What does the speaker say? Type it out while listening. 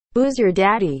Who's your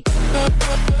daddy?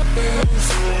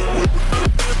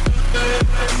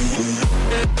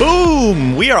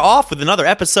 Boom! We are off with another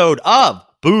episode of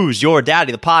Booze Your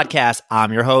Daddy, the podcast.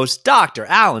 I'm your host, Dr.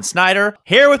 Alan Snyder,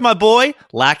 here with my boy,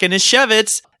 lacking his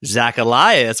Shevitz, Zach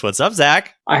Elias. What's up,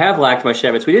 Zach? I have lacked my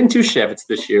Shevitz. We didn't do Shevitz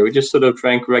this year. We just sort of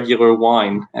drank regular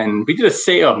wine. And we did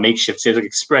a makeshift Seder, like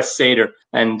express Seder.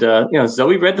 And,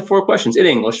 Zoe read the 4 questions in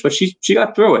English, but she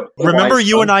got through it. Remember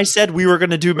you and I said we were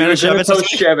going to do Shevitz?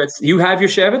 Shevitz. You have your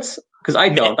Shevitz? Because I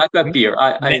don't. I've got beer.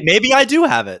 Maybe I do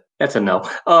have it. That's a no.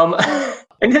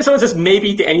 And then someone says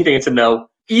maybe to anything, it's a no.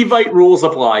 Evite rules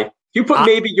apply. You put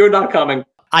maybe, you're not coming.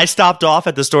 I stopped off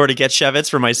at the store to get Shevitz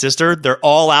for my sister. They're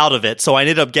all out of it. So I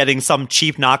ended up getting some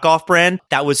cheap knockoff brand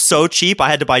that was so cheap I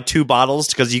had to buy 2 bottles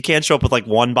because you can't show up with like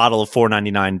 1 bottle of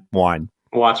 $4.99 wine.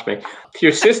 Watch me. To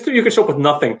your sister, you can show up with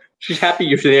nothing. She's happy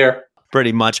you're there.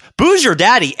 Pretty much. Booze Your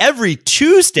Daddy every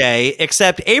Tuesday,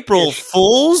 except April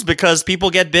Fools because people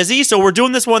get busy. So we're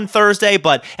doing this one Thursday,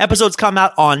 but episodes come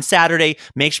out on Saturday.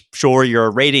 Make sure you're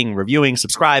rating, reviewing,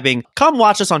 subscribing. Come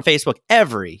watch us on Facebook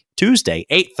every Tuesday,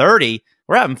 8:30.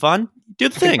 We're having fun. Do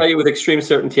the thing. I can tell you with extreme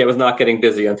certainty I was not getting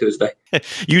busy on Tuesday.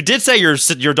 You did say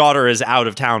your daughter is out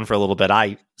of town for a little bit.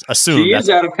 I assume she is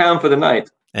out of town for the night.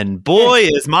 And boy,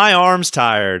 is my arms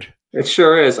tired. It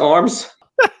sure is. Arms?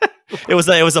 It was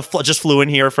just flew in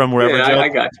here from wherever. Yeah, I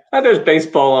got you. There's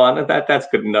baseball on. That's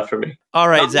good enough for me. All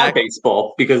right, not Zach.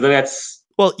 Baseball, because then that's...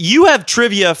 Well, you have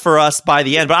trivia for us by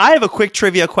the end, but I have a quick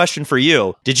trivia question for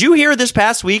you. Did you hear this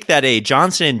past week that a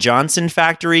Johnson & Johnson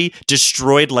factory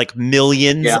destroyed like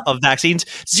millions of vaccines?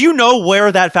 Do you know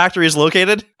where that factory is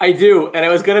located? I do, and I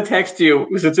was going to text you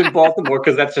because it's in Baltimore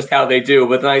because that's just how they do,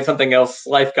 but then I had something else,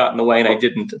 life got in the way and I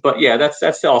didn't. But yeah, that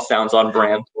all sounds on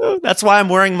brand. That's why I'm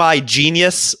wearing my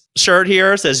Genius shirt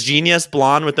here. It says Genius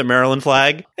blonde with the Maryland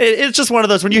flag. It's just one of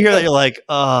those, when you hear that, you're like,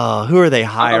 oh, who are they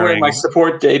hiring? I'm wearing my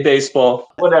support day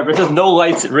baseball. Whatever. It says no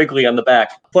lights at Wrigley on the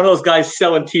back. One of those guys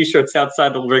selling T-shirts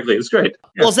outside the Wrigley. It was great.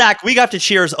 Yeah. Well, Zach, we got to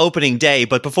cheers opening day,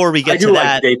 but before we get to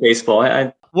that, like day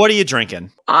baseball. What are you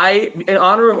drinking? In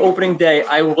honor of opening day,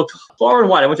 I looked far and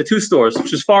wide. I went to 2 stores,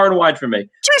 which is far and wide for me. 2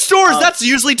 stores? That's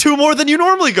usually 2 more than you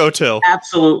normally go to.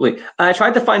 Absolutely. I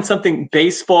tried to find something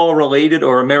baseball related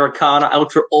or Americana. I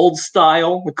looked for Old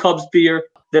Style, the Cubs beer.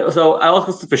 So I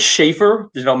also looked for Schaefer.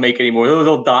 They don't make anymore. The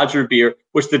little Dodger beer,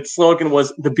 which the slogan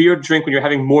was the beer drink when you're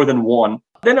having more than one.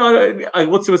 Then I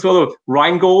looked at this other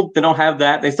Rheingold. They don't have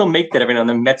that. They still make that every now and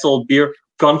then. Metz Old Beer.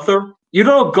 Gunther. You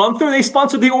know Gunther? They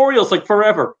sponsored the Orioles like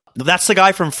forever. That's the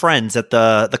guy from Friends at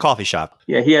the coffee shop.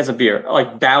 Yeah, he has a beer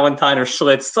like Ballantine or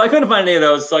Schlitz. So I couldn't find any of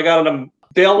those. So I got on a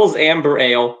Bell's Amber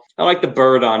Ale. I like the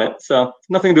bird on it. So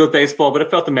nothing to do with baseball, but it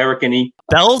felt American-y.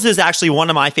 Bell's is actually one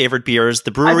of my favorite beers.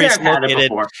 The brewery's located.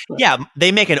 Yeah,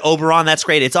 they make an Oberon. That's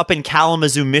great. It's up in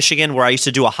Kalamazoo, Michigan, where I used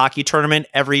to do a hockey tournament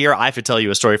every year. I have to tell you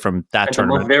a story from that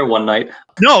tournament. I was there one night.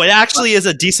 No, it actually is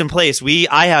a decent place.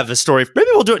 I have a story. Maybe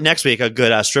we'll do it next week. A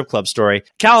good strip club story.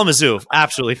 Kalamazoo,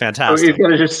 absolutely fantastic. So you're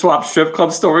going to just swap strip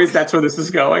club stories? That's where this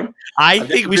is going? I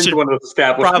think we should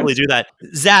probably do that.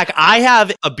 Zach, I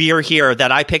have a beer here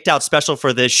that I picked out special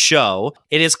for this show.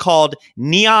 It is called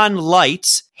Neon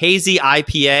Lights Hazy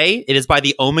IPA. It is by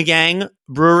the Omegang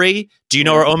Brewery. Do you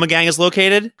know where Omegang is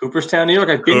located? Cooperstown, New York.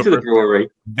 I've been to the brewery.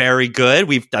 Very good.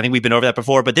 I think we've been over that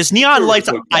before. But this Neon Lights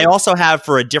I also have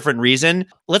for a different reason.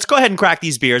 Let's go ahead and crack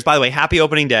these beers. By the way, happy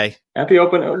opening day.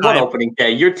 Opening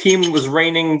day? Your team was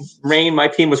raining rain. My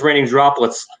team was raining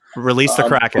droplets. Release the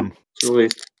Kraken.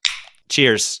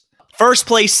 Cheers. First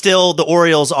place still, the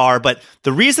Orioles are, but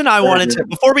the reason I wanted to,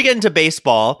 before we get into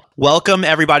baseball, welcome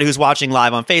everybody who's watching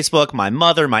live on Facebook. My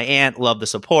mother, my aunt, love the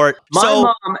support. My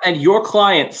mom and your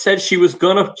client said she was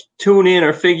going to tune in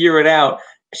or figure it out.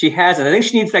 She hasn't. I think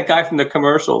she needs that guy from the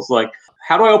commercials. Like,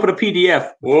 how do I open a PDF?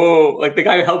 Whoa, like the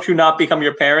guy who helps you not become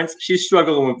your parents. She's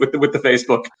struggling with the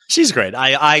Facebook. She's great.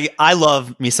 I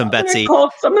love me some Betsy. I'm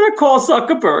going to call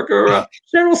Zuckerberg or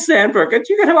Sheryl Sandberg.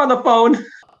 You get him on the phone.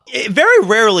 Very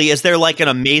rarely is there like an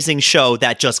amazing show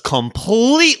that just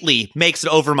completely makes it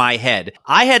over my head.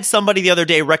 I had somebody the other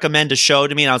day recommend a show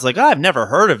to me and I was like, I've never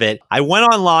heard of it. I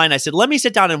went online. I said, let me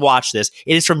sit down and watch this.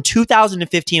 It is from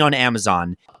 2015 on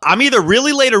Amazon. I'm either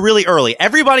really late or really early.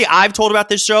 Everybody I've told about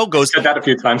this show goes, I've said that a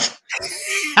few times.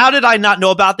 How did I not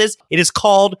know about this? It is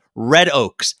called Red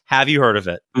Oaks. Have you heard of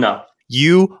it? No.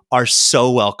 You are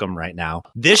so welcome right now.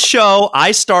 This show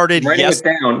I started. Writing it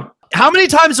down. How many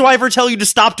times do I ever tell you to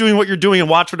stop doing what you're doing and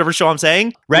watch whatever show I'm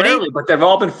saying? Ready? Rarely, but they've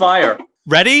all been fire.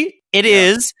 Ready? It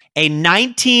is a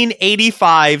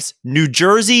 1985's New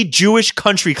Jersey Jewish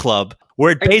country club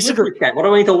where it I live basically, with that. What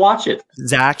do I need to watch it?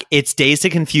 Zach, it's Dazed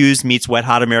and Confused meets Wet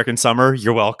Hot American Summer.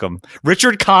 You're welcome.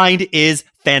 Richard Kind is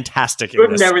fantastic in Good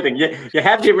and this. everything. You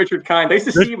have to get Richard Kind. I used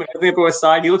to see him in Upper West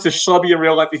Side. He looks as schlubby in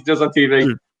real life as he does on TV.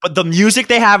 Dude, but the music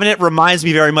they have in it reminds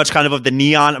me very much kind of the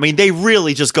Neon. I mean, they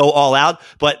really just go all out.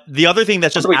 But the other thing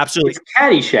that's just absolutely... It's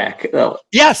Caddyshack, though.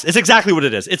 Yes, it's exactly what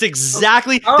it is. It's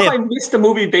exactly... I missed a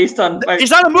movie based on... It's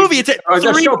not a movie. It's a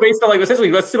show based on, like, essentially,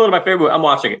 that's similar to my favorite movie. I'm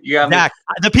watching it. Zach,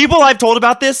 the people I've told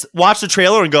about this watch the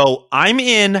trailer and go, I'm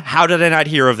in. How did I not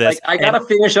hear of this? Like, I got to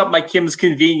finish up my Kim's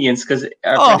Convenience because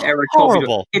our friend Eric told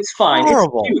me it's fine.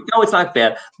 Horrible. It's cute. No, it's not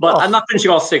bad. But I'm not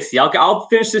finishing all 60. I'll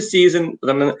finish this season,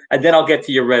 and then I'll get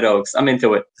to your Red Oaks. I'm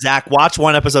into it. Zach, watch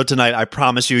one episode tonight. I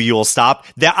promise you will stop.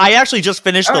 I actually just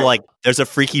finished there's a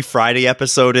Freaky Friday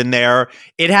episode in there.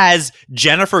 It has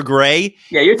Jennifer Grey.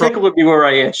 Yeah, you're tickling me where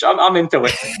I itch. I'm into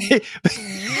it.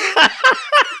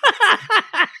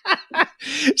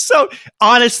 So,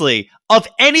 honestly, of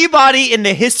anybody in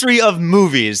the history of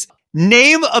movies,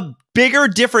 name a bigger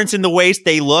difference in the ways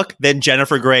they look than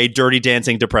Jennifer Grey, Dirty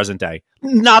Dancing to present day.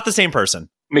 Not the same person.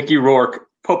 Mickey Rourke,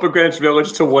 Pope of Greenwich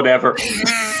Village to whatever.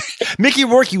 Mickey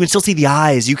Rourke, you can still see the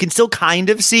eyes. You can still kind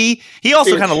of see. He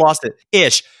also kind of lost it.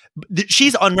 Ish.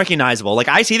 She's unrecognizable. Like,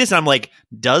 I see this and I'm like,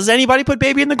 does anybody put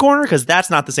Baby in the corner? Because that's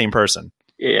not the same person.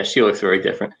 Yeah, she looks very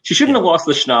different. She shouldn't have lost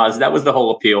the schnoz. That was the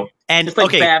whole appeal. And just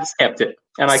like Babs kept it,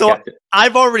 and I kept it.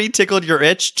 I've already tickled your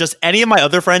itch. Just any of my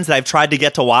other friends that I've tried to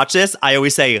get to watch this, I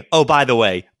always say, oh, by the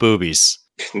way, boobies.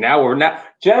 Now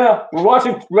Jenna, we're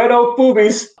watching Red Oak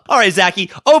boobies. All right,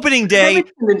 Zachy, opening day.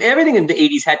 Everything in the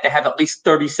 80s had to have at least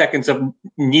 30 seconds of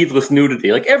needless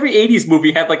nudity. Like every 80s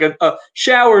movie had like a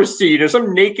shower scene or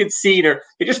some naked scene, or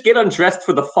they just get undressed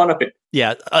for the fun of it.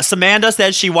 Yeah, Samantha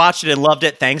said she watched it and loved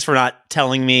it. Thanks for not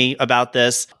telling me about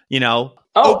this,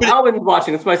 Alvin's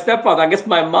watching. It's my stepfather. I guess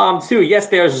my mom, too. Yes,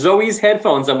 they are Zoe's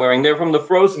headphones I'm wearing. They're from the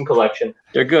Frozen collection.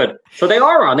 They're good. So they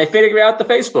are on. They figured out the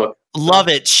Facebook. Love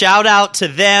it. Shout out to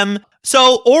them.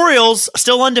 So, Orioles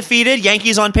still undefeated.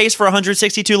 Yankees on pace for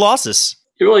 162 losses.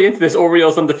 You're really into this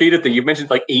Orioles undefeated thing. You mentioned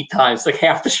like 8 times, like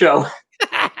half the show.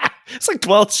 It's like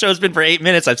 12 show's been for 8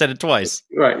 minutes. I've said it twice.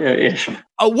 Right, yeah, ish.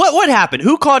 What happened?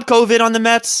 Who caught COVID on the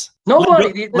Mets?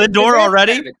 Nobody. Lindor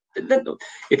already?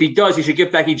 If he does, he should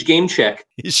get back each game check.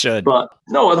 He should. But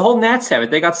no, the whole Nats have it.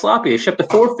 They got sloppy. They should have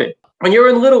to forfeit. When you're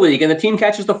in Little League and the team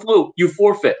catches the flu, you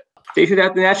forfeit.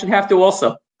 The Nats should have to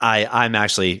also. I'm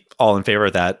actually all in favor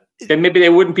of that. Then maybe they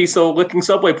wouldn't be so licking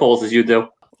subway poles as you do.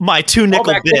 My 2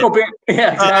 nickel bit.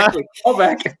 Yeah, exactly. All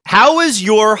back. How was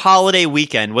your holiday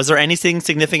weekend? Was there anything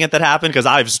significant that happened? Because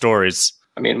I have stories.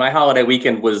 I mean, my holiday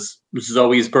weekend was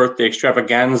Zoe's birthday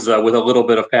extravaganza with a little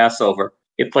bit of Passover.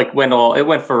 It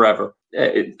went forever.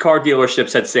 Car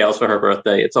dealerships had sales for her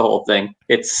birthday. It's a whole thing.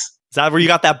 Is that where you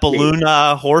got that balloon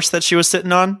horse that she was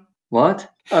sitting on?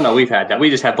 What? Oh no, we've had that.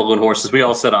 We just had balloon horses. We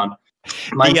all sit on.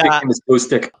 My nickname is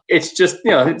Boostic. It's just,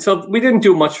 so we didn't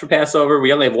do much for Passover.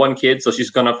 We only have one kid, so she's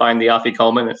going to find the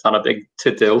afikoman. It's not a big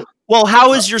to-do. Well,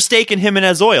 how is your stake in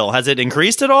Jimenez oil? Has it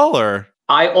increased at all, or?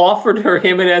 I offered her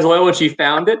Jimenez oil when she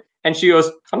found it, and she goes,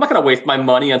 I'm not going to waste my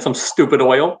money on some stupid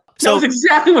oil. That was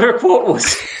exactly what her quote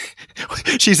was.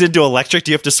 She's into electric.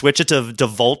 Do you have to switch it to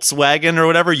Volkswagen or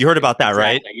whatever? You heard about that,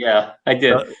 right? Yeah, I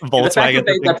did. Volkswagen.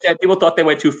 The fact that people thought they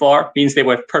went too far means they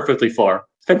went perfectly far.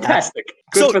 Fantastic.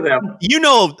 Good for them.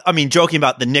 Joking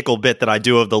about the nickel bit that I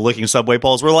do of the licking subway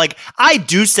poles, we're like, I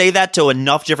do say that to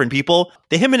enough different people.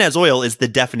 The Jimenez oil is the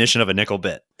definition of a nickel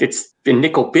bit. It's a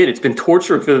nickel bit. It's been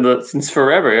tortured since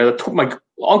forever. My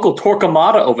Uncle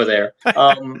Torquemada over there.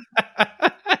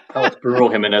 It's brutal,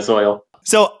 Jimenez oil.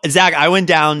 So, Zach, I went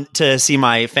down to see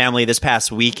my family this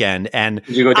past weekend. And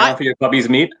did you go down for your puppy's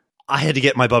meat? I had to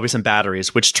get my puppy some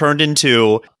batteries, which turned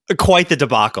into quite the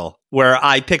debacle, where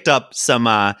I picked up some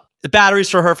batteries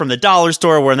for her from the dollar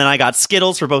store, where then I got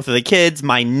Skittles for both of the kids.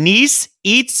 My niece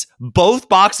eats both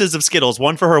boxes of Skittles,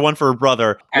 one for her, one for her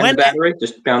brother. And the battery,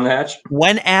 just down the hatch.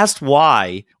 When asked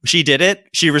why she did it,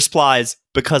 she replies,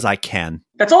 because I can.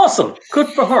 That's awesome. Good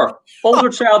for her. Older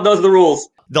child knows the rules.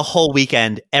 The whole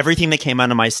weekend, everything that came out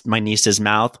of my niece's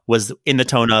mouth was in the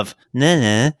tone of na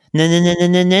na na na na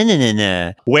na na na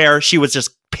na, where she was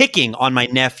just picking on my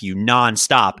nephew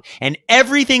nonstop, and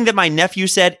everything that my nephew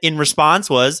said in response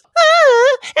was,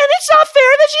 and it's not fair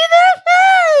that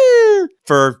you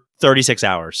for 36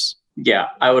 hours. Yeah,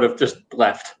 I would have just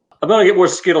left. I'm gonna get more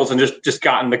Skittles and just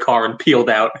got in the car and peeled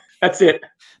out. That's it.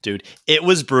 Dude, it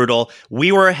was brutal.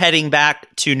 We were heading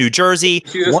back to New Jersey.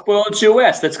 She's a spoiled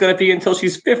Jewess. That's going to be until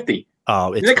she's 50.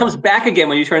 Oh, and then it comes back again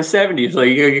when you turn 70. So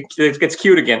it gets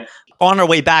cute again. on our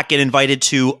way back, get invited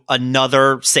to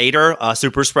another Seder,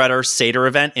 super spreader Seder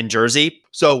event in Jersey.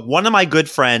 So one of my good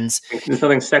friends. There's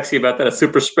nothing sexy about that, a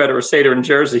super spreader or Seder in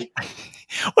Jersey.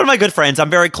 One of my good friends, I'm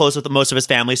very close with most of his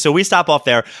family, so we stop off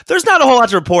there. There's not a whole lot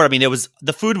to report. I mean,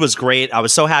 the food was great. I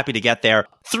was so happy to get there.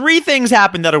 3 things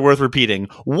happened that are worth repeating.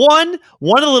 One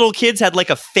of the little kids had like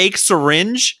a fake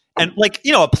syringe and like,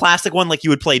 a plastic one like you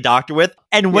would play doctor with,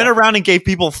 and went around and gave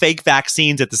people fake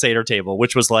vaccines at the Seder table,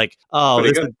 which was like, oh,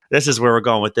 this is where we're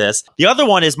going with this. The other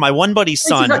one is my one buddy's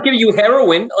son. He's not giving you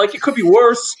heroin. Like, it could be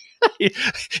worse.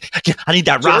 I need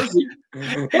that rock.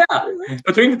 Yeah,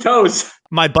 between the toes.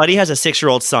 My buddy has a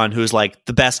 6-year-old son who's like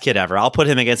the best kid ever. I'll put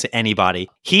him against anybody.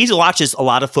 He watches a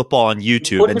lot of football on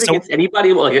YouTube. Put him against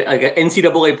anybody, like an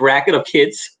NCAA bracket of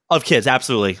kids? Of kids,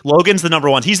 absolutely. Logan's the number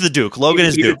one. He's the Duke. Logan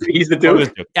is Duke. He's the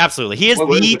Duke? Absolutely. He is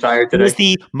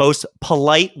the most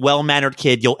polite, well-mannered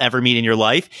kid you'll ever meet in your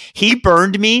life. He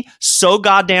burned me so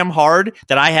goddamn hard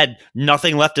that I had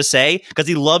nothing left to say because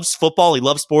he loves football. He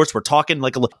loves sports. We're talking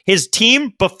like his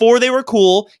team before they were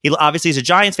cool. He obviously is a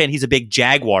Giants fan. He's a big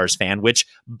Jaguars fan, which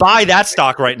buy that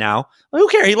stock right now. Who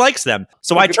cares? He likes them.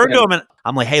 So I turned to him and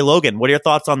I'm like, hey, Logan, what are your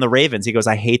thoughts on the Ravens? He goes,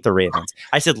 I hate the Ravens.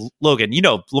 I said, Logan,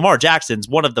 Lamar Jackson's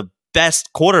one of the best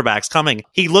quarterbacks coming.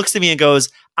 He looks at me and goes,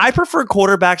 I prefer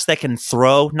quarterbacks that can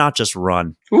throw, not just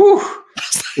run. Ooh,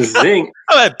 zing.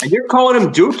 And you're calling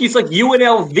him Duke? He's like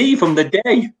UNLV from the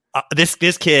day.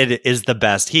 This kid is the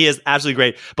best. He is absolutely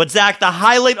great. But Zach, the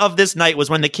highlight of this night was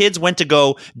when the kids went to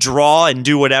go draw and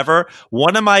do whatever.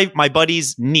 One of my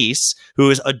buddy's niece, who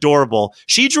is adorable,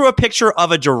 she drew a picture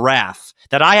of a giraffe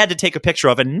that I had to take a picture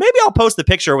of. And maybe I'll post the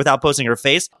picture without posting her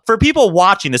face. For people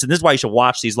watching this, and this is why you should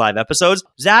watch these live episodes,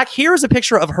 Zach, here's a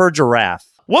picture of her giraffe.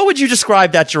 What would you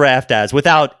describe that giraffe as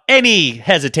without any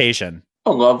hesitation?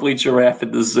 A lovely giraffe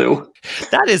at the zoo.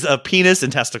 That is a penis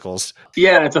and testicles.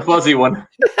 Yeah, it's a fuzzy one.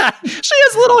 She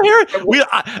has little hair.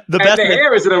 The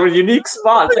hair is in a unique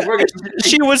spot.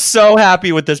 She was so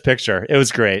happy with this picture. It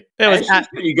was great.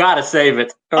 You got to save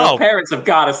it. Her parents have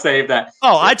got to save that.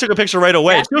 Oh, I took a picture right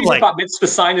away. She was like mitzvah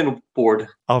signing board.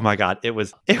 Oh my God, it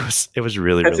was really. That's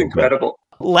really incredible.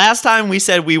 Good. Last time we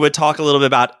said we would talk a little bit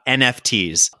about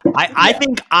NFTs. I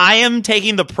think I am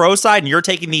taking the pro side and you're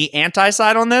taking the anti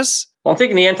side on this. Well, I'm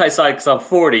taking the anti-side because I'm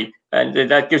 40, and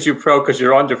that gives you pro because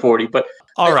you're under 40. But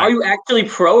Are you actually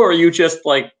pro, or are you just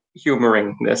like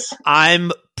humoring this?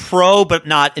 I'm pro, but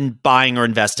not in buying or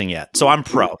investing yet. So I'm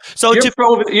pro. So you're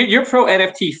pro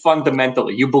NFT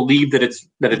fundamentally. You believe that it's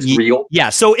real. Yeah.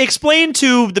 So explain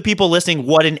to the people listening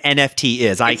what an NFT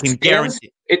is. I can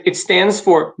guarantee it stands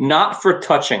for not for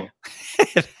touching.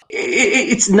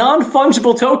 It's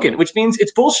non-fungible token, which means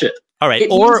it's bullshit. All right.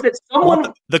 Or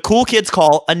what the cool kids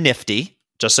call a nifty,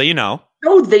 just so you know.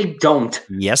 No, they don't.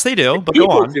 Yes, they do. But go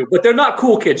on. But they're not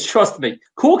cool kids. Trust me.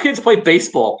 Cool kids play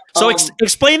baseball. So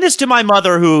explain this to my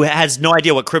mother who has no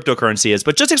idea what cryptocurrency is,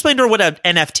 but just explain to her what an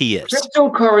NFT is.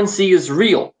 Cryptocurrency is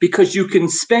real because you can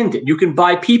spend it. You can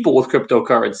buy people with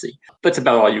cryptocurrency. That's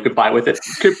about all you can buy with it.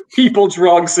 People,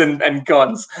 drugs, and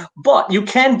guns. But you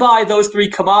can buy those 3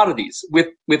 commodities with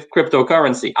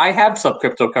cryptocurrency. I have some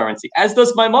cryptocurrency, as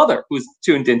does my mother, who's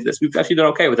tuned into this. We've actually done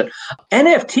okay with it.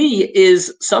 NFT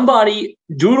is somebody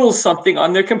doodles something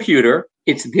on their computer.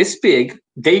 It's this big.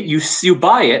 You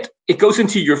buy it. It goes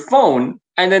into your phone,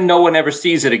 and then no one ever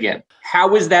sees it again.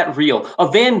 How is that real?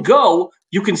 A Van Gogh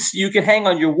you can hang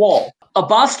on your wall. A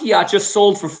Basquiat just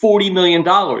sold for $40 million.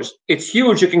 It's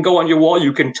huge. It can go on your wall.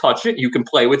 You can touch it. You can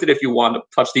play with it if you want to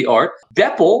touch the art.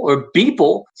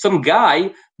 Beeple, some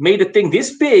guy made a thing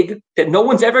this big that no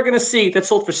one's ever going to see that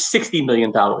sold for $60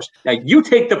 million. Now, you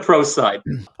take the pro side.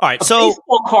 All right, a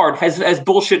baseball card has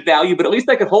bullshit value, but at least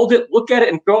I could hold it, look at it,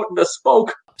 and throw it in the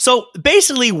smoke. So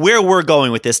basically where we're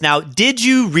going with this. Now, did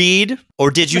you read or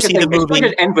did you see the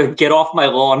movie? Get off my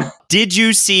lawn. Did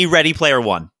you see Ready Player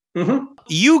One? Mm-hmm.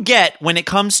 You get, when it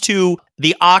comes to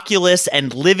the Oculus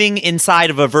and living inside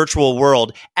of a virtual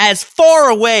world, as far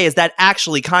away as that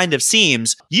actually kind of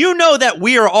seems, you know that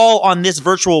we are all on this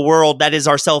virtual world that is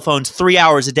our cell phones 3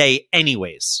 hours a day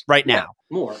anyways, right now.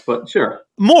 More, but sure.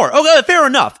 More. Okay, fair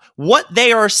enough. What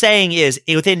they are saying is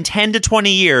within 10 to 20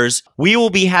 years, we will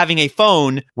be having a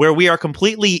phone where we are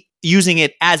completely using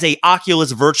it as a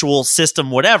Oculus virtual system,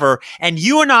 whatever, and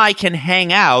you and I can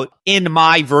hang out in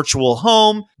my virtual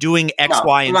home doing X,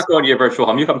 Y, and Z. I'm not going to your virtual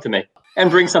home. You come to me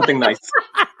and bring something nice.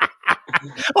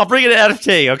 I'll bring it an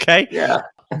NFT, okay? Yeah.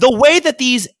 The way that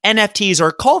these NFTs,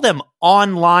 or call them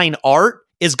online art,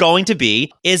 is going to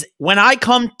be is when I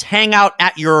come hang out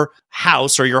at your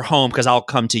house or your home, because I'll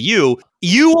come to you,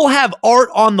 you will have art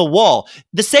on the wall.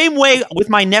 The same way with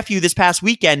my nephew this past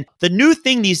weekend, the new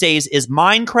thing these days is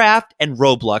Minecraft and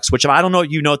Roblox, which I don't know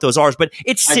if you know what those are, but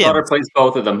it's My Sims. daughter plays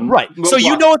both of them. Right. So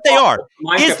you know what they are.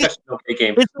 Minecraft is an okay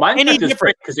game. Minecraft any is great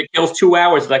different? because it kills 2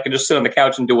 hours and I can just sit on the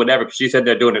couch and do whatever because she said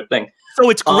they're doing their thing. So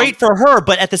it's great for her,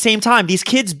 but at the same time, these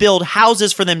kids build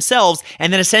houses for themselves,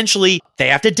 and then essentially they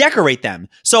have to decorate them.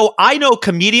 So I know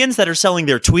comedians that are selling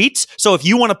their tweets. So if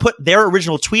you want to put their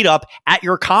original tweet up at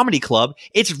your comedy club,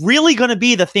 it's really going to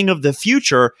be the thing of the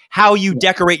future, how you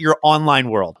decorate your online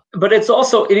world. But it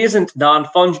isn't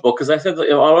non-fungible because I said, I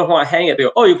don't want to hang it. They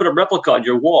go, oh, you put a replica on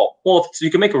your wall. Well, so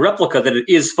you can make a replica that it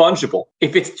is fungible.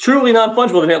 If it's truly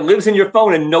non-fungible, then it lives in your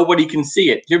phone and nobody can see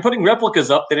it. If you're putting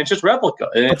replicas up, then it's just replica.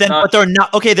 But they're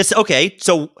not. Okay.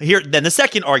 So then the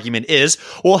second argument is,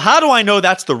 well, how do I know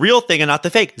that's the real thing and not the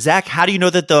fake? Zach, how do you know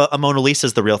that the Mona Lisa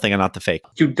is the real thing and not the fake?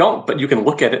 You don't, but you can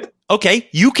look at it. Okay,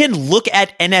 you can look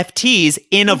at NFTs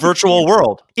in a virtual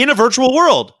world.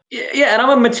 Yeah, and I'm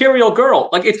a material girl.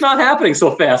 Like, it's not happening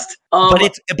so fast. But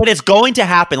it's going to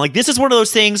happen. Like, this is one of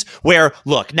those things where,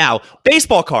 look, now,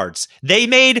 baseball cards. They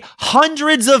made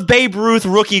hundreds of Babe Ruth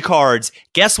rookie cards.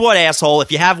 Guess what, asshole? If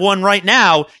you have one right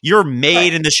now, you're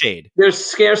made in the shade. There's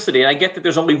scarcity. I get that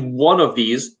there's only one of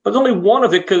these, but there's only one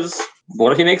of it because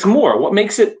what if he makes more? What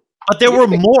makes it? But there were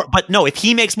more. But no, if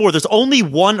he makes more, there's only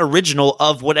one original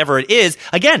of whatever it is.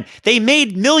 Again, they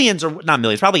made millions, or not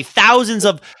millions, probably thousands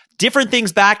of different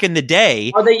things back in the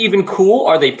day. Are they even cool?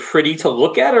 Are they pretty to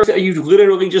look at? Or are you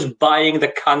literally just buying the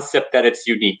concept that it's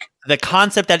unique? The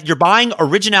concept that you're buying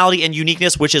originality and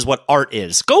uniqueness, which is what art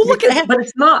is. Go look at it. But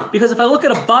it's not. Because if I look at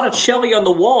a Botticelli on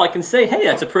the wall, I can say, hey,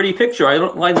 that's a pretty picture. I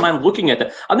don't mind looking at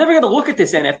that. I'm never going to look at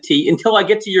this NFT until I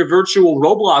get to your virtual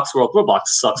Roblox world. Roblox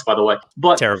sucks, by the way.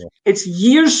 But terrible. It's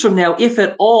years from now, if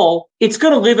at all, it's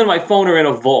going to live in my phone or in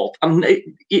a vault.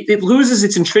 It loses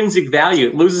its intrinsic value.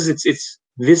 It loses its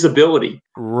visibility.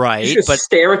 Right. You just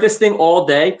stare at this thing all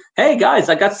day. Hey, guys,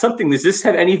 I got something. Does this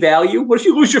have any value? What if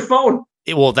you lose your phone?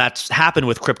 Well, that's happened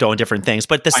with crypto and different things.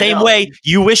 But the same way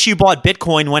you wish you bought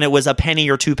Bitcoin when it was a penny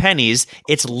or 2 pennies,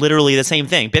 it's literally the same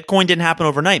thing. Bitcoin didn't happen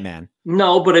overnight, man.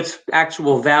 No, but it's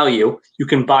actual value. You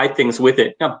can buy things with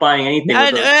it. Not buying anything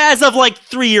with it. As of like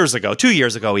 3 years ago, 2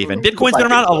 years ago even. Bitcoin's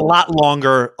been around a lot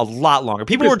longer.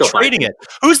 People were trading it.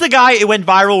 Who's the guy it went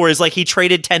viral where he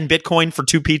traded 10 Bitcoin for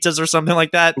 2 pizzas or something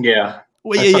like that? Yeah.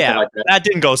 Well, yeah, like that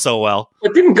didn't go so well.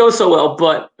 It didn't go so well,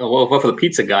 but for the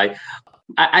pizza guy.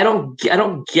 I don't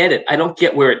get it. I don't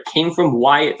get where it came from.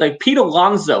 Why? Like Pete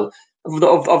Alonso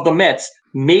of the Mets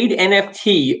made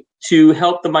NFT to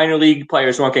help the minor league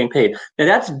players who aren't getting paid. Now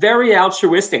that's very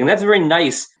altruistic and that's very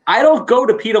nice. I don't go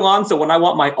to Pete Alonso when I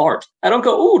want my art. I don't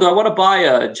go, do I want to buy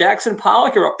a Jackson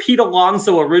Pollock or a Pete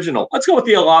Alonso original? Let's go with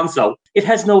the Alonso. It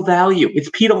has no value. It's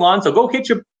Pete Alonso. Go hit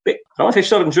your, I don't want to say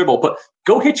shut and dribble, but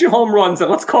go hit your home runs and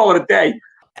let's call it a day.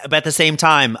 But at the same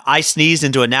time, I sneezed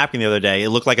into a napkin the other day. It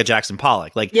looked like a Jackson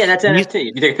Pollock. Yeah, that's NFT.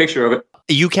 You take a picture of it.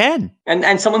 You can.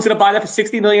 And someone's going to buy that for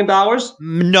 $60 million?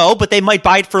 No, but they might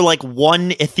buy it for like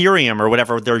 1 Ethereum or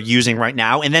whatever they're using right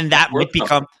now. And then that might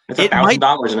become... It's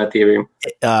 $1,000 in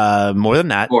Ethereum. More than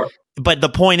that. More. But the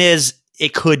point is,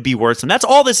 it could be worse. And that's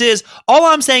all this is. All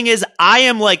I'm saying is I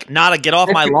am like not a get off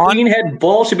my lawn. Greenhead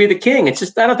ball should be the king. It's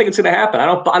just I don't think it's going to happen. I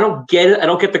don't get it. I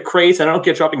don't get the craze. I don't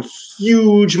get dropping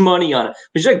huge money on it.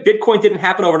 It's like Bitcoin didn't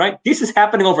happen overnight. This is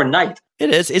happening overnight. It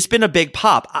is. It's been a big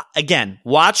pop. Again,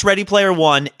 watch Ready Player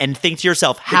One and think to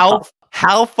yourself,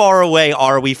 how far away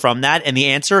are we from that? And the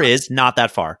answer is not that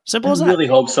far. Simple as that. I really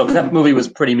hope so. That movie was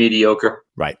pretty mediocre.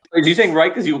 Right. Did you think right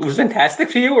because it was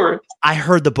fantastic for you? Or I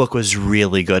heard the book was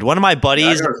really good. One of my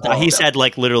buddies, he said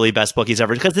like literally best book he's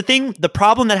ever. Because the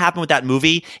problem that happened with that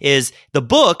movie is the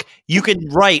book, you can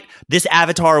write this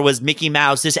avatar was Mickey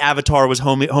Mouse, this avatar was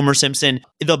Homer Simpson.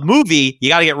 The movie, you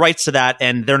got to get rights to that,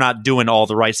 and they're not doing all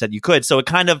the rights that you could. So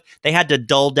they had to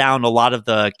dull down a lot of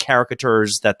the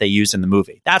caricatures that they used in the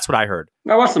movie. That's what I heard.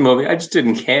 I watched the movie. I just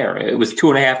didn't care. It was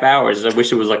 2.5 hours. I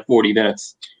wish it was like 40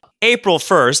 minutes. April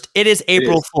 1st. It is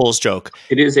April Fool's joke.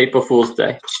 It is April Fool's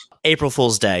Day. April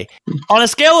Fool's Day. On a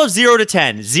scale of 0 to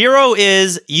 10, 0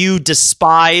 is you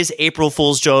despise April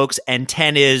Fool's jokes, and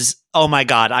 10 is, oh my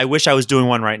God, I wish I was doing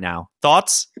one right now.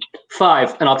 Thoughts?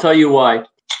 5, and I'll tell you why.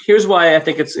 Here's why I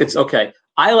think it's okay.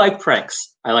 I like pranks.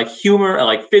 I like humor. I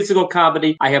like physical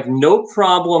comedy. I have no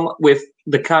problem with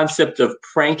the concept of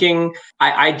pranking.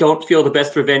 I don't feel the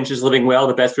best revenge is living well.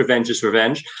 The best revenge is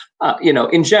revenge.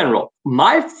 In general,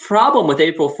 my problem with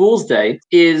April Fool's Day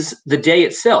is the day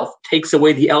itself takes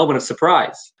away the element of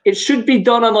surprise. It should be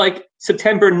done on like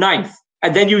September 9th.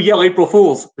 And then you yell April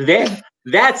Fools. Then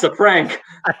That's a prank.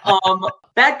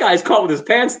 That guy's caught with his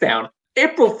pants down.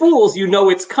 April Fools, you know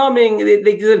it's coming.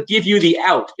 They just give you the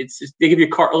out. It's just, they give you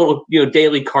a little,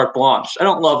 daily carte blanche. I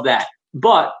don't love that,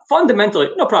 but fundamentally,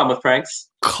 no problem with pranks.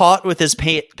 Caught with his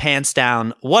pants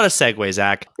down. What a segue,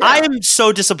 Zach. Yeah. I am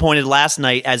so disappointed last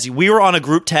night as we were on a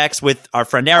group text with our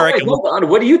friend Eric. Wait, hold on.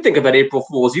 What do you think about April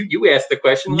Fools? You asked the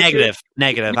question. Negative.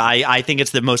 I think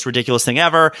it's the most ridiculous thing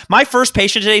ever. My first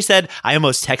patient today said, I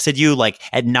almost texted you like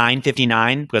at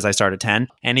 9:59 because I started at 10.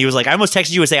 And he was like, I almost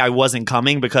texted you to say I wasn't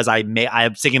coming because I'm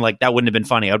thinking like that wouldn't have been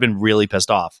funny. I would have been really pissed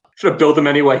off. Should have billed him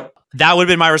anyway. That would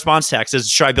have been my response text is,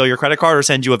 should I bill your credit card or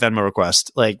send you a Venmo request?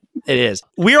 Like, it is.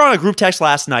 We were on a group text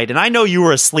last night, and I know you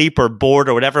were asleep or bored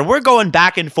or whatever. And we're going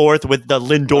back and forth with the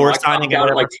Lindor signing. I out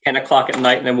at like 10 o'clock at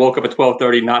night and then woke up at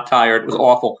 12:30, not tired. It was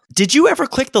awful. Did you ever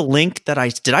click the link did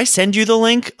I send you the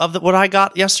link of what I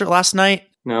got last night?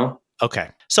 No. Okay.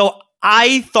 So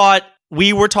I thought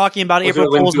we were talking about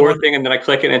April Fool's Lindor thing, and then I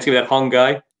click it and it's that hung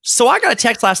guy. So I got a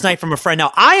text last night from a friend.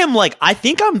 Now, I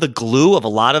think I'm the glue of a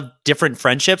lot of different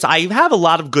friendships. I have a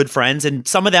lot of good friends, and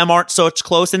some of them aren't such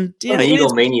close. And I'm an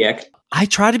egomaniac. I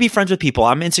try to be friends with people.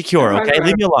 I'm insecure, okay? Right.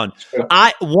 Leave me alone. Sure.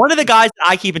 One of the guys that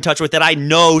I keep in touch with that I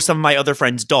know some of my other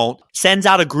friends don't, sends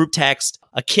out a group text,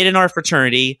 a kid in our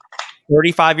fraternity,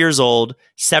 35 years old,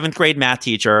 7th grade math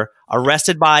teacher,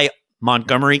 arrested by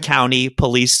Montgomery County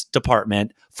Police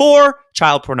Department for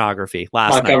child pornography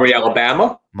last night. Montgomery,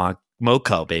 Alabama?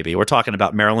 MoCo, baby. We're talking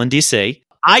about Maryland, D.C.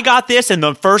 I got this, and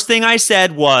the first thing I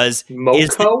said was...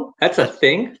 MoCo? That's a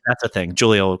thing? That's a thing.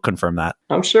 Julia will confirm that.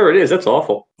 I'm sure it is. That's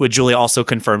awful. Would Julia also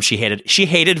confirm she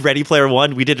hated Ready Player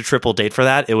One? We did a triple date for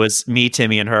that. It was me,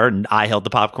 Timmy, and her, and I held the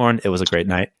popcorn. It was a great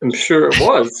night. I'm sure it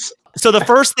was. So the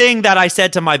first thing that I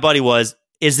said to my buddy was,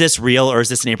 is this real or is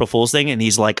this an April Fool's thing? And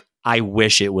he's like, I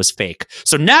wish it was fake.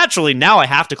 So naturally, now I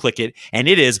have to click it, and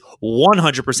it is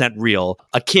 100% real.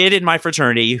 A kid in my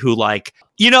fraternity who,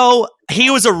 he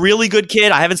was a really good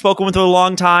kid. I haven't spoken with him in a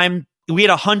long time. We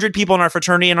had 100 people in our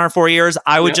fraternity in our 4 years.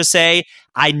 I would just say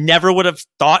I never would have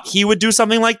thought he would do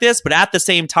something like this. But at the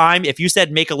same time, if you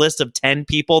said make a list of 10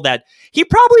 people, that he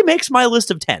probably makes my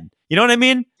list of 10. You know what I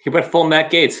mean? He went full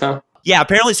Matt Gaetz, huh? Yeah,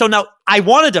 apparently. So now I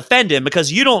want to defend him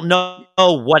because you don't know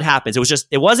what happens.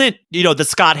 It wasn't, the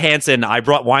Scott Hansen, I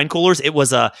brought wine coolers. It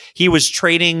was he was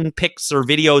trading pics or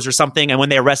videos or something. And when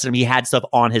they arrested him, he had stuff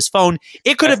on his phone.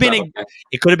 It could have been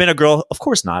a girl. Of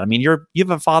course not. I mean, you have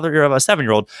a father, you have a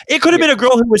 7-year-old. It could have been a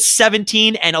girl who was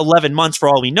 17 and 11 months for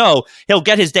all we know. He'll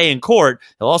get his day in court.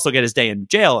 He'll also get his day in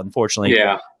jail, unfortunately.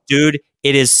 Yeah. Dude,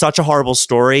 it is such a horrible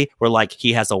story where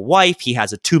he has a wife, he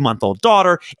has a 2-month-old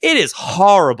daughter. It is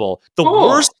horrible. The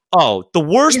worst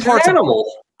part.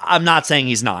 I'm not saying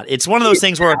he's not. It's one of those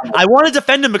things where I want to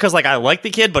defend him because I like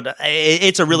the kid, but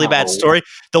it's a really bad story.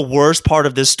 The worst part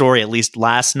of this story, at least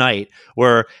last night,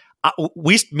 where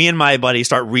me and my buddy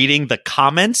start reading the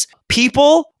comments.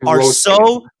 People are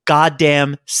so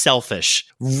goddamn selfish,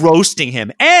 roasting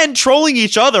him and trolling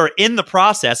each other in the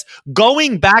process,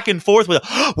 going back and forth with,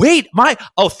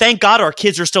 thank God our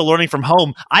kids are still learning from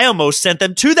home. I almost sent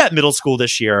them to that middle school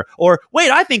this year. Or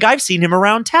wait, I think I've seen him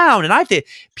around town.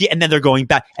 And then they're going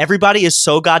back. Everybody is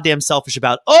so goddamn selfish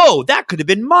about, that could have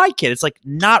been my kid. It's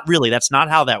not really. That's not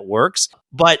how that works.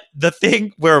 But the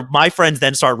thing where my friends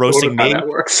then start roasting me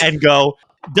and go,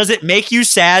 does it make you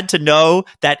sad to know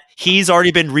that he's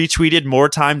already been retweeted more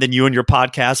time than you and your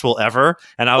podcast will ever?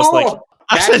 And I was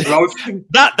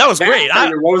that was great.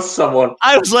 I roast someone.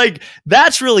 I was like,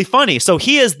 that's really funny. So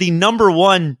he is the number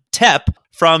one TEP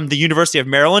from the University of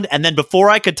Maryland. And then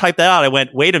before I could type that out, I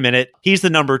went, wait a minute, he's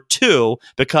the number 2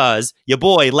 because your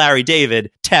boy, Larry David,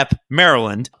 TEP,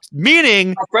 Maryland.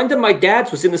 Meaning... A friend of my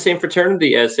dad's was in the same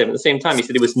fraternity as him at the same time. He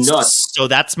said he was nuts. So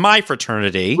that's my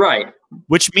fraternity. Right.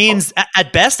 Which means,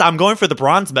 at best, I'm going for the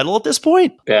bronze medal at this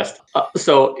point. Best.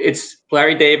 So it's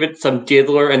Larry David, some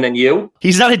diddler, and then you?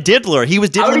 He's not a diddler. He was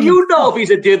diddling. How do you know if he's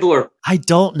a diddler? I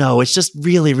don't know. It's just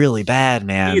really, really bad,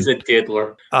 man. He's a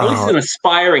diddler. At least he's an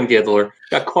aspiring diddler.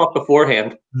 Got caught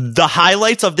beforehand. The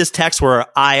highlights of this text where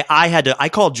I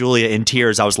called Julia in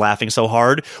tears. I was laughing so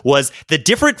hard. Was the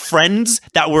different friends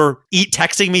that were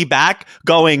texting me back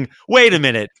going, wait a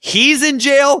minute, he's in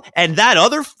jail and that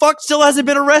other fuck still hasn't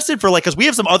been arrested for because we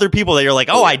have some other people that you're like,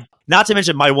 Not to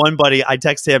mention my one buddy, I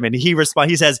text him and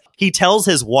he says, he tells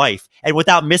his wife, and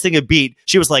without missing a beat,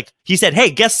 she was like, he said,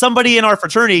 hey, guess somebody in our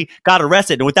fraternity got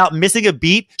arrested. And without missing a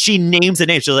beat, she names the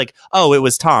name. She's like, oh, it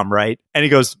was Tom, right? And he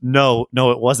goes, no,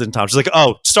 it wasn't Tom. She's like,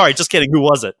 oh, sorry, just kidding. Who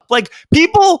was it? Like,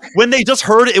 people, when they just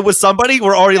heard it was somebody,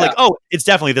 were already like, oh, it's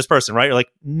definitely this person, right? You're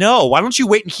like, no, why don't you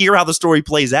wait and hear how the story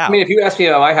plays out? I mean, if you ask me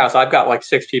at my house, I've got like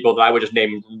 6 people that I would just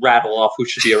name rattle off who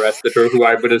should be arrested or who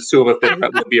I would assume if they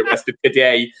would be arrested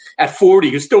today at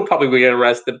 40, who still probably would get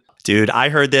arrested. Dude, I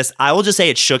heard this. I will just say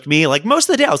it shook me. Like most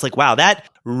of the day, I was like, wow, that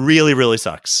really, really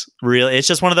sucks. Really, it's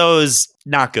just one of those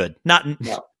not good. Not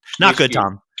good,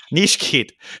 Tom. Niche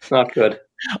kid. Not good.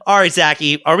 All right,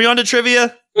 Zachy, are we on to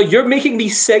trivia? So you're making me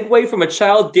segue from a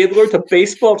child diddler to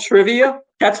baseball trivia?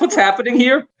 That's what's happening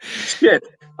here? Shit.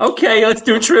 Okay, let's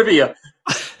do trivia.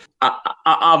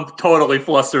 I'm totally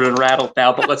flustered and rattled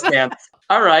now, but let's dance.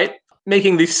 All right,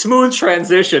 making the smooth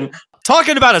transition.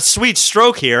 Talking about a sweet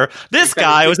stroke here. This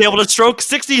guy was able to stroke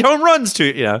 60 home runs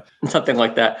Something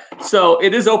like that. So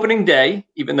it is opening day,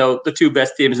 even though the 2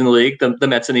 best teams in the league, the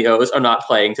Mets and the O's, are not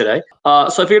playing today.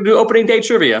 So if you're going to do opening day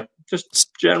trivia, just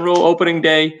general opening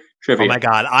day trivia. Oh my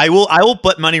God. I will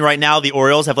put money right now. The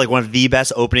Orioles have like one of the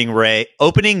best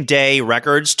opening day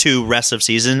records to rest of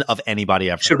season of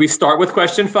anybody ever. Should we start with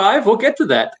question 5? We'll get to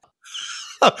that.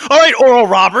 All right, Oral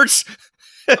Roberts.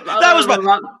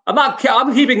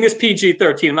 I'm keeping this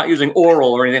PG-13. I'm not using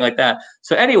oral or anything like that.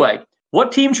 So anyway,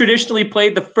 what team traditionally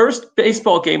played the first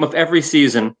baseball game of every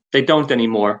season? They don't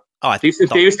anymore. Oh, they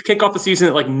used to kick off the season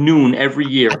at like noon every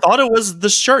year. I thought it was the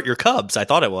shirt, your Cubs. I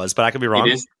thought it was, but I could be wrong.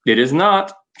 It is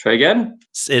not. Try again.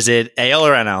 Is it AL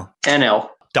or NL? NL.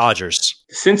 Dodgers.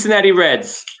 Cincinnati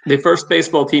Reds. The first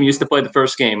baseball team used to play the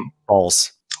first game.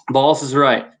 Balls is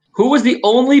right. Who was the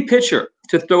only pitcher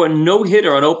to throw a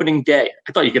no-hitter on opening day?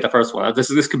 I thought you'd get the first one.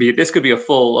 This could be a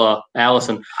full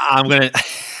Allison. I'm gonna.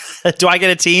 Do I get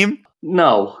a team?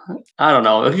 No, I don't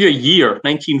know. If you're a year,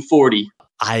 1940.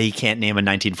 I can't name a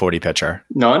 1940 pitcher.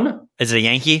 None. Is it a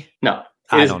Yankee? No,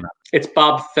 I don't know. It's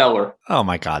Bob Feller. Oh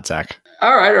my God, Zach.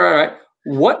 All right.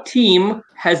 What team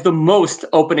has the most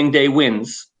opening day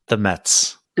wins? The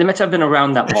Mets. The Mets have been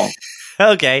around that long.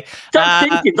 Okay. Stop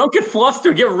thinking. Don't get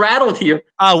flustered. Get rattled here.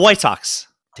 White Sox.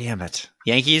 Damn it.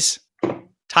 Yankees.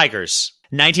 Tigers.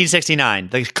 1969.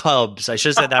 The Cubs. I should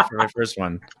have said that for my first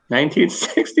one.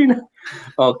 1969.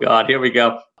 Oh, God. Here we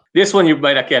go. This one you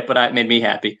might not get, but it made me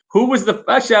happy. Who was what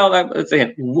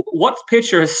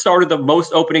pitcher has started the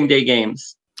most opening day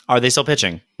games? Are they still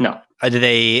pitching? No. Did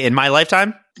they in my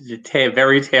lifetime? The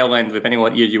very tail end, depending on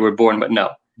what year you were born, but no.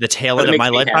 The tail end of my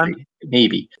lifetime? Happy.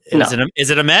 Maybe. Is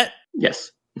it a Met?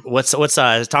 Yes. What's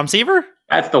Tom Seaver?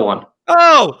 That's the one.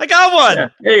 Oh, I got one. Yeah,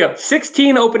 there you go.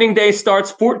 16 opening day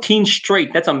starts, 14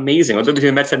 straight. That's amazing.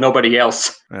 The Mets had nobody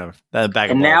else. Yeah,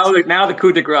 now the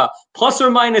coup de grace. Plus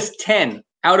or minus 10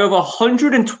 out of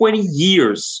 120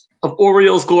 years of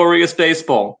Orioles glorious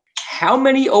baseball. How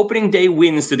many opening day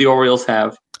wins do the Orioles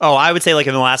have? Oh, I would say like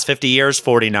in the last 50 years,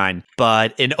 49.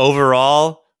 But in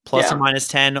overall, plus or minus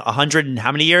 10, 100 and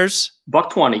how many years?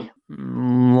 $120.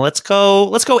 Let's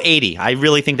go 80. I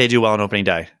really think they do well on opening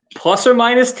day. Plus or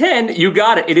minus 10, you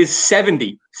got it. It is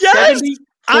 70. Yes! 70,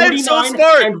 I'm so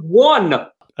smart. And 1.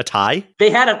 A tie? They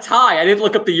had a tie. I didn't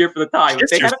look up the year for the tie. But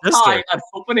they had a tie on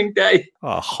opening day.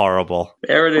 Oh, horrible.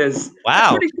 There it is.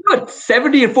 Wow. That's pretty good.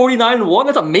 70 and 49 and 1.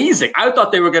 That's amazing. I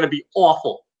thought they were going to be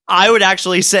awful. I would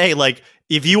actually say, like,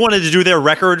 if you wanted to do their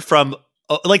record from,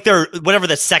 like, their whatever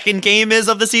the second game is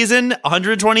of the season,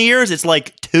 120 years, it's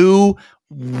like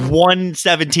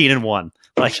 117 and 1.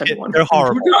 Like, they're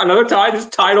horrible. Another tie. This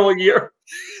tied all year.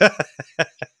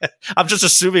 I'm just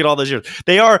assuming all those years.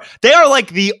 They are like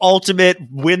the ultimate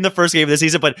win the first game of the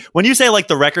season. But when you say like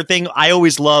the record thing, I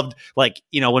always loved like,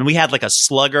 when we had like a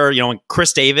slugger, when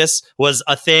Chris Davis was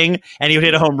a thing and he would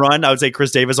hit a home run, I would say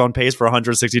Chris Davis on pace for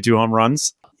 162 home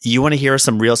runs. You want to hear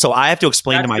some real? So I have to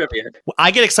explain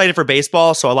I get excited for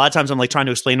baseball. So a lot of times I'm like trying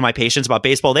to explain to my patients about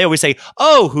baseball. They always say,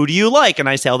 oh, who do you like? And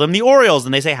I tell them the Orioles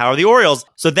and they say, how are the Orioles?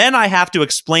 So then I have to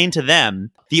explain to them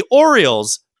the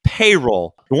Orioles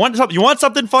payroll. You want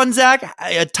something fun, Zach?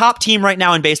 A top team right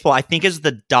now in baseball, I think, is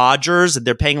the Dodgers.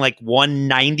 They're paying like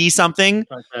 190 something.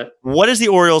 Okay. What is the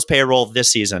Orioles payroll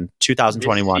this season,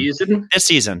 2021? This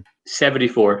season?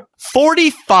 74.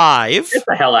 45. Get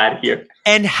the hell out of here.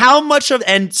 And how much of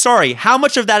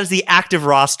that is the active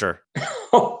roster?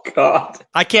 Oh, God.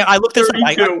 I looked this up.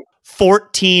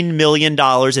 $14 million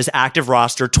is active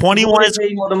roster. 21 is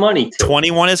all the money.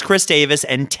 21 is Chris Davis,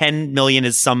 and 10 million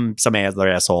is some other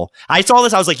asshole. I saw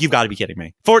this. I was like, you've got to be kidding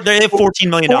me. They have $14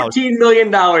 million. $14 million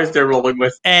they're rolling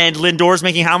with. And Lindor's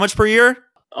making how much per year?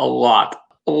 A lot.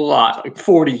 Like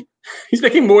 40. He's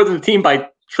making more than the team by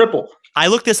triple. I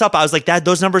looked this up. I was like,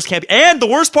 those numbers can't be. And the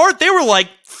worst part, they were like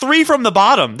 3 from the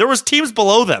bottom. There was teams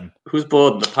below them. Who's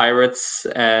below them? The Pirates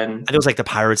and... I think it was like the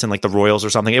Pirates and like the Royals or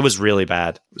something. It was really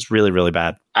bad. It was really, really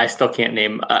bad. I still can't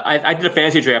name... I did a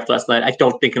fantasy draft last night. I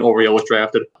don't think an Oriole was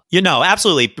drafted.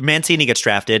 Absolutely. Mancini gets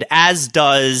drafted, as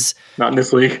does... Not in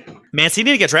this league.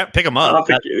 Mancini to get drafted. Pick him up.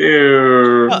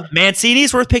 Ew.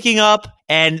 Mancini's worth picking up,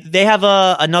 and they have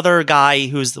another guy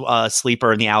who's a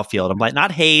sleeper in the outfield. I'm like,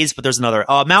 not Hayes, but there's another.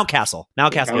 Mountcastle.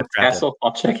 Mountcastle gets drafted.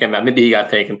 I'll check him out. Maybe he got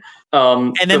taken.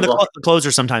 And then the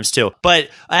closer sometimes too. But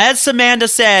as Samantha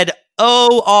said,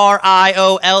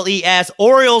 Orioles,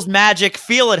 Orioles magic,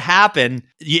 feel it happen.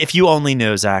 If you only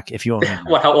knew, Zach. If you only knew.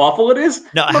 What, how awful it is?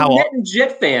 No, I'm a Net and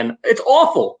Jet fan. It's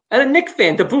awful. And a Knicks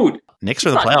fan to boot. Knicks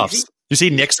are the playoffs. Easy. You see,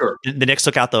 the Knicks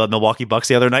took out the Milwaukee Bucks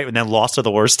the other night and then lost to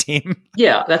the worst team.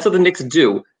 Yeah, that's what the Knicks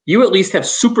do. You at least have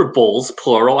Super Bowls,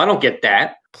 plural. I don't get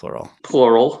that.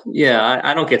 Plural. Yeah,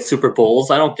 I don't get Super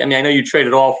Bowls. I know you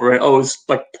traded all for an O's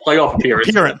like playoff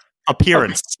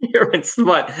appearance.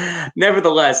 But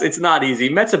nevertheless, it's not easy.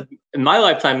 Mets have, in my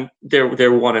lifetime, they're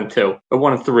 1-2 or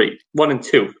 1-3,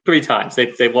 1-2, 3 times.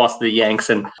 They've lost to the Yanks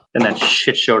and that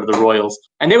shit show to the Royals.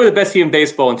 And they were the best team in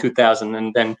baseball in 2000.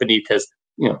 And then Benitez,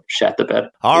 shat the bed.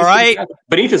 All right.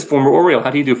 Benitez, former Oriole.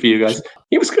 How do you do for you guys?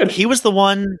 He was good. He was the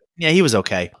one. Yeah, he was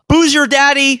okay. Booze Your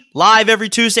Daddy, live every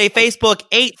Tuesday, Facebook,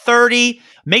 8:30.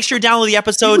 Make sure you download the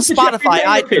episode, Spotify,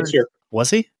 iTunes.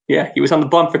 Was he? Yeah, he was on the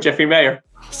bump for Jeffrey Mayer.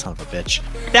 Oh, son of a bitch.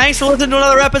 Thanks for listening to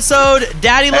another episode.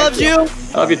 Daddy loves you.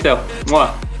 I love you too.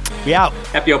 Mwah. We out.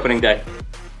 Happy opening day.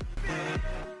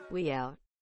 We out.